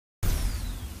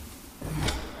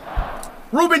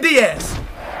Ruben Diaz.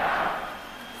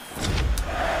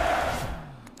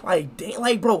 Like, dang,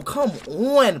 like, bro, come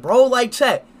on, bro. Like,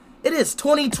 chat. It is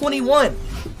 2021.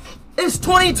 It's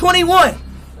 2021.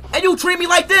 And you treat me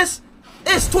like this?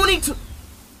 It's 22.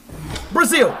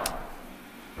 Brazil.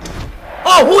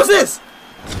 Oh, who is this?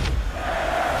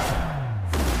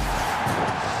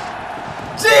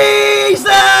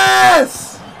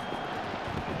 Jesus!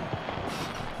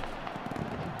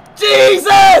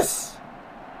 Jesus!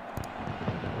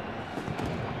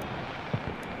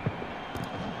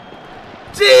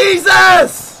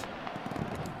 Jesus!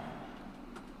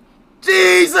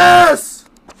 Jesus!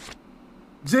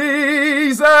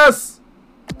 Jesus!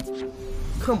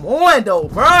 Come on, though,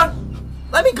 bruh.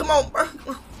 Let me come on, bruh.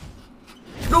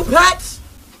 New packs?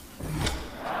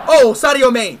 Oh,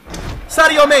 Sadio Mane.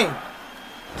 Sadio Mane.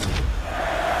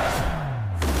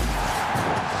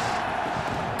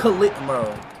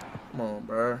 Bro. Come on,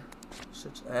 bro.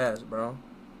 Shit's ass, bro.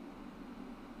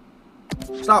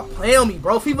 Stop playing with me,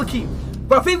 bro. FIFA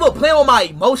playing with my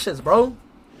emotions, bro.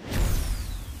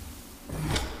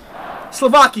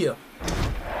 Slovakia.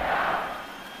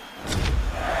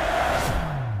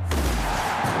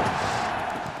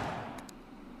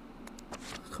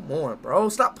 Come on, bro.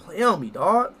 Stop playing with me,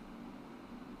 dog.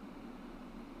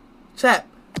 Chat.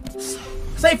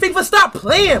 Say FIFA, stop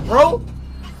playing, bro.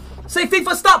 Say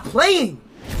FIFA, stop playing.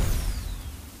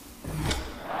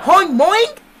 Hong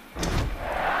Moing?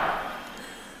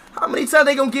 How many times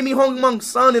they gonna give me Hong Mong's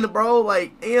son in it, bro?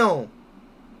 Like, damn.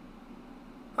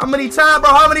 How many times,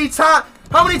 bro? How many times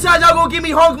y'all gonna give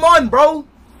me Hong Mong, bro?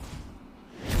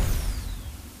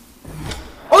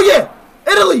 Oh yeah,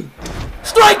 Italy.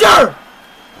 Striker.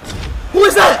 Who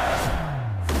is that?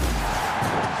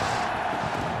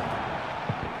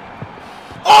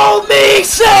 Oh,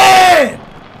 Mason!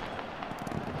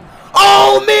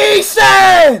 Oh,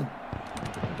 Mason!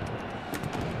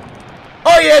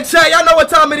 Oh yeah, chat, y'all know what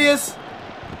time it is.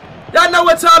 Y'all know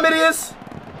what time it is.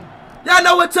 Y'all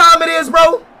know what time it is,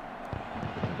 bro.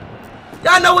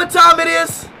 Y'all know what time it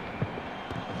is.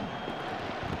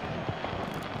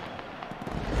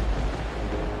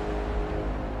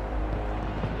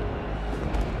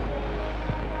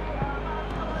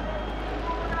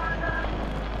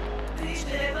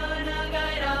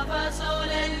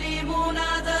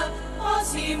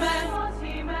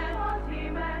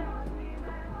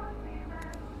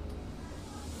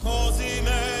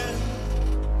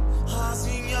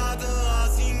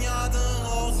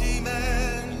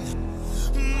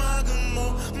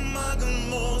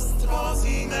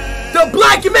 The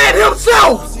black man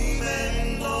himself!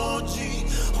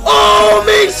 Oh,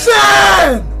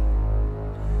 Mason!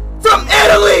 From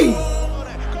Italy!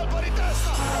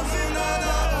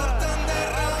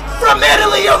 From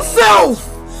Italy himself!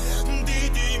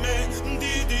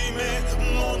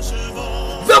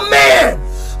 The man!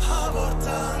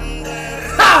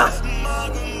 Ha!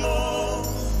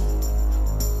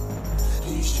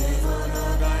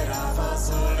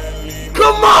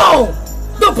 Come on!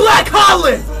 The Black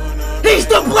Holland! He's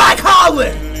the Black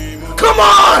Holland! Come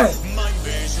on!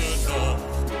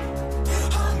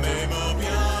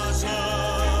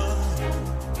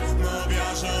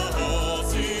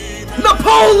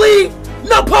 Napoli!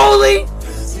 Napoli!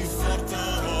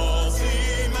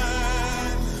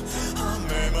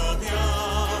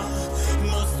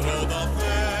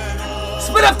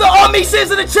 Spit up the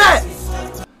omissions in the chat!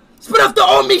 Spit up the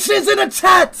omissions in the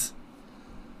chat!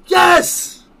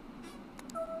 Yes!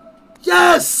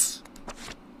 Yes!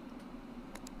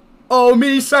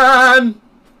 Omission!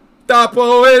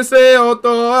 Tapo ese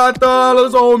oto a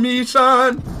todos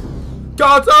omission!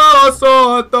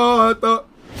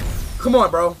 Come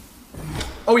on, bro.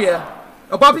 Oh yeah.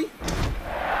 Oh, Bobby?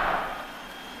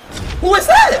 Who is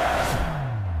that?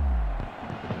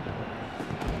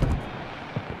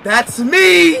 That's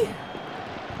me!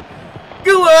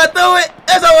 Go on, do it!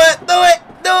 That's how I do it!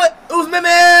 Do it! Who's my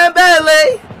man,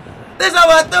 ballet? That's how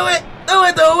I do it! Do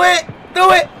it, do it,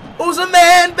 do it! Who's a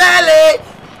man, ballet?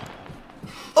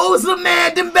 Who's a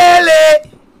man, Dembele?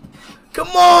 Come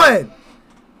on!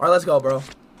 Alright, let's go, bro.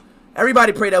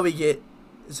 Everybody pray that we get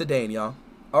Zidane, y'all.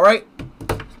 Alright?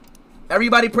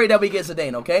 Everybody pray that we get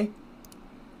Zidane, okay?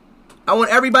 I want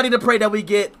everybody to pray that we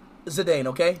get Zidane,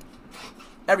 okay?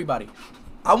 Everybody.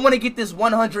 I want to get this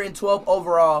 112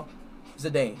 overall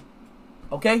Zidane.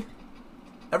 Okay?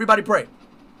 Everybody pray.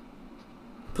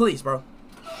 Please, bro.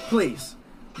 Please.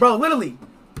 Bro, literally.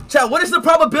 Chat, what is the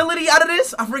probability out of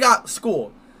this? I forgot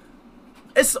school.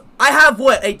 I have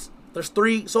what? 8. There's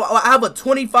 3. So I have a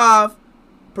 25%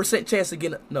 chance to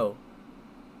get no.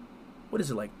 What is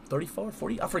it, like 34,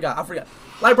 40? I forgot.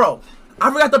 Like, bro, I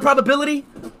forgot the probability.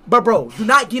 But, bro, do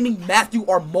not give me Matthew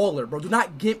or Muller, bro. Do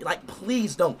not give, like,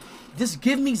 please don't. Just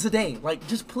give me Zidane. Like,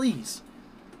 just please.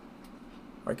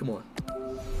 All right, come on.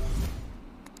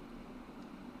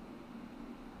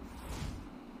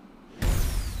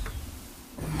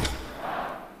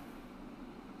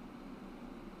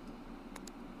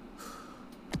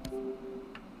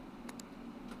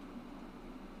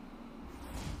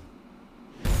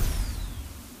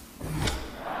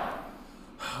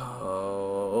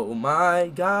 Oh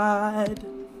my God.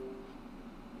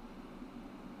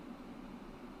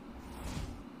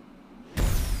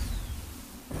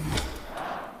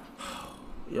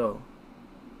 Yo.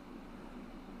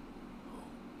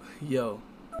 Yo.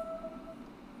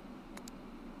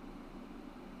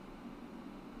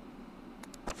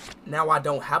 Now I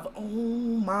don't have. Oh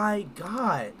my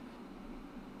God.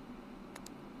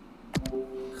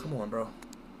 Come on, bro.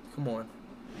 Come on.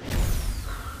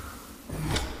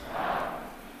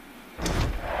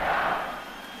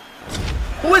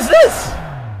 Who is this?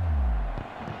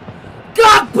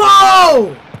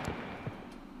 Gakpo!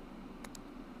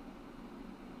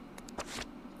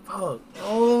 Fuck,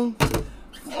 oh.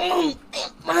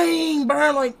 Thing,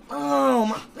 bro. Like, oh,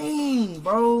 my thing,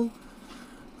 bro.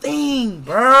 Thing,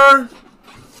 bro.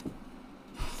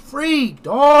 Free,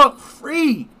 dog.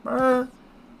 Free, bro.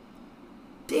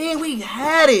 Damn, we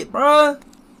had it, bro.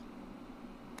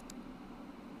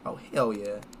 Oh, hell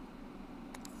yeah.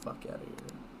 Fuck out of here.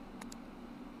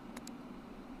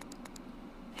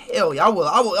 Hell yeah, I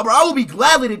will be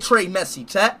gladly to trade Messi,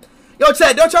 chat. Yo,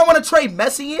 chat, don't y'all want to trade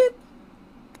Messi in?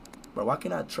 Bro, why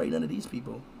can't I trade none of these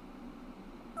people?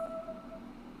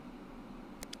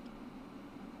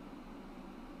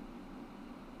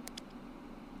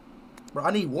 Bro,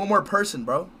 I need one more person,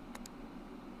 bro.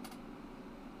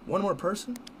 One more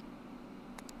person?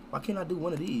 Why can't I do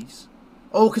one of these?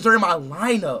 Oh, because they're in my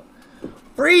lineup.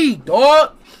 Free,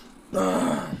 dog.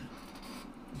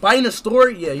 Buying a store?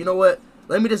 Yeah, you know what?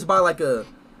 Let me just buy like a...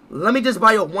 Let me just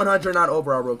buy a 109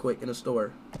 overall real quick in a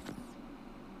store.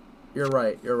 You're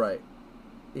right. You're right.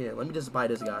 Yeah, let me just buy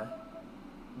this guy.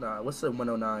 Nah, what's the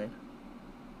 109?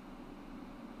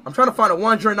 I'm trying to find a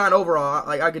 109 overall.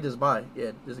 Like, I could just buy.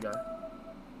 Yeah, this guy.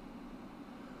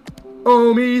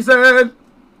 Oh, me said.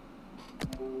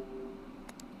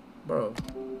 Bro,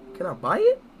 can I buy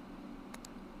it?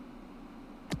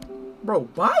 Bro,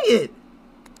 buy it.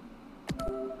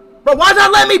 Bro, why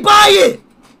not let me buy it?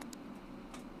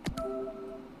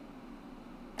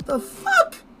 The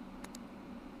fuck?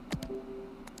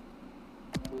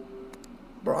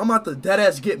 Bro, I'm about to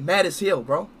deadass get mad as hell,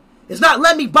 bro. It's not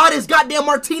letting me buy this goddamn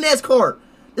Martinez card.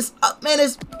 This man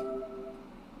is...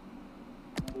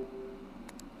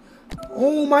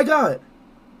 Oh my God.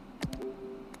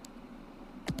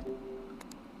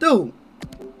 Dude.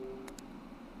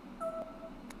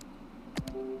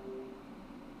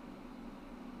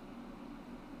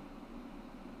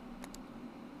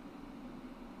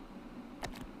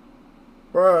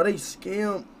 Bro, they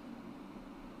scam.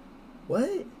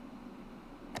 What?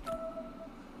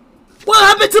 What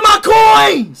happened to my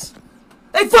coins?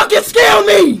 They fucking scammed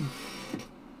me.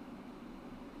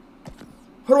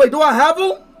 Hold on, wait, do I have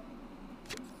them?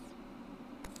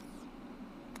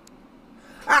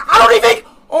 I don't even...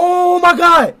 Oh my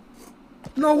God.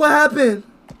 No, what happened?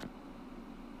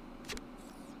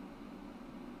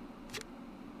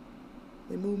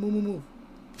 Hey, move.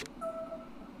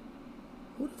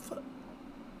 Who the fuck?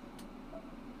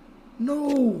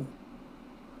 No.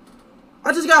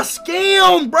 I just got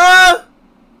scammed, bruh.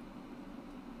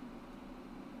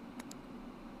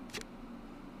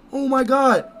 Oh my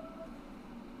God.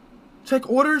 Check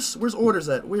orders. Where's orders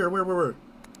at? Where?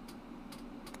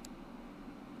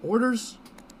 Orders?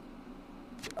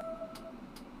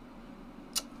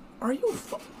 Are you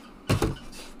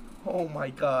Oh my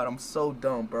God, I'm so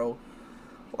dumb, bro.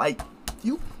 Like,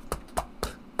 you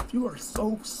are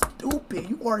so stupid.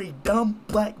 You are a dumb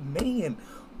black man.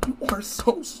 You are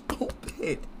so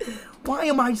stupid. Why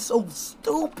am I so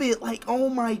stupid? Like, oh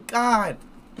my God.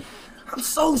 I'm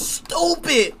so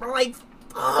stupid. Bro. Like,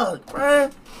 fuck, bro.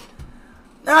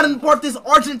 Now I done bought this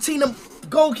Argentina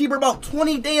goalkeeper about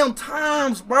 20 damn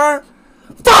times, bro.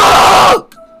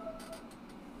 Fuck!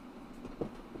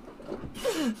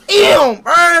 Damn,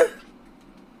 bro.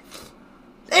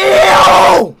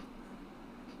 Damn!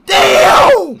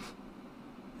 Damn!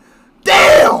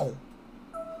 Damn!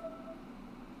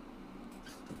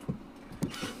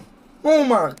 Oh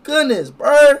my goodness,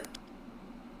 bro.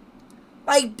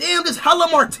 Like, damn, this hella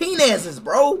Martinez's,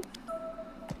 bro.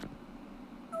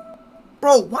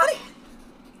 Bro, why?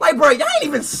 Like, bro, y'all ain't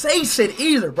even say shit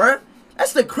either, bro.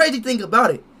 That's the crazy thing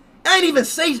about it. I ain't even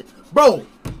say shit. Bro,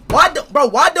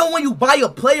 Why don't when you buy a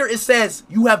player it says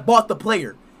you have bought the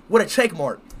player with a check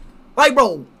mark? Like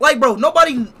bro,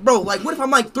 nobody, bro, like what if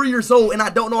I'm like 3 years old and I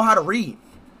don't know how to read?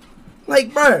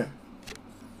 Like, bro.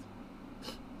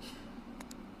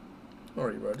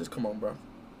 Alright, bro, just come on, bro.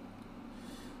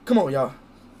 Come on, y'all.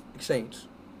 Exchange.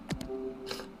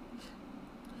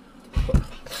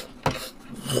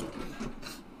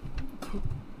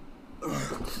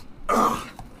 Oh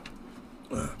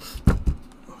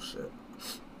shit.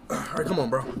 Alright, come on,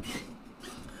 bro.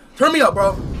 Turn me up,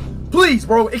 bro. Please,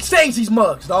 bro. Exchange these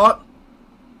mugs, dog.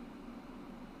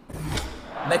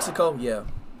 Mexico, yeah.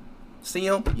 See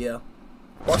him? Yeah.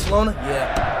 Barcelona?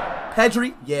 Yeah.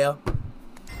 Pedri? Yeah.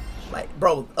 Like,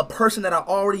 bro, a person that I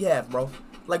already have, bro.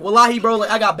 Like, wallahi, bro, like,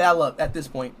 I got bad luck at this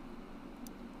point.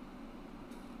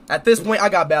 At this point, I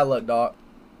got bad luck, dog.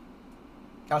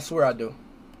 I swear I do.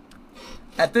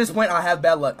 At this point, I have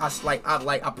bad luck. I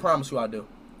promise you I do.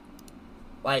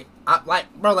 Bro,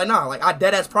 I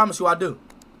dead ass promise you I do.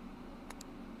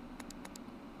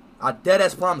 I dead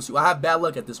ass promise you I have bad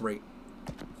luck at this rate.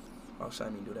 Oh, shit, I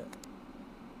didn't mean do that.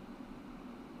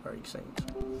 Alright, exchange.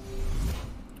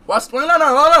 Watch.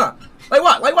 No. Like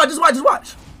what? Just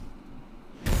watch.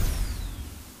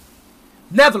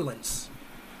 Netherlands.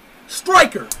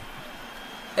 Striker.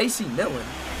 AC Milan.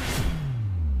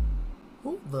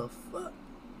 Who the fuck?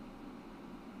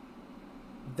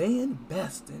 Van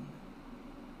Basten.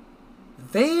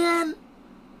 Van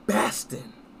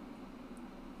Basten.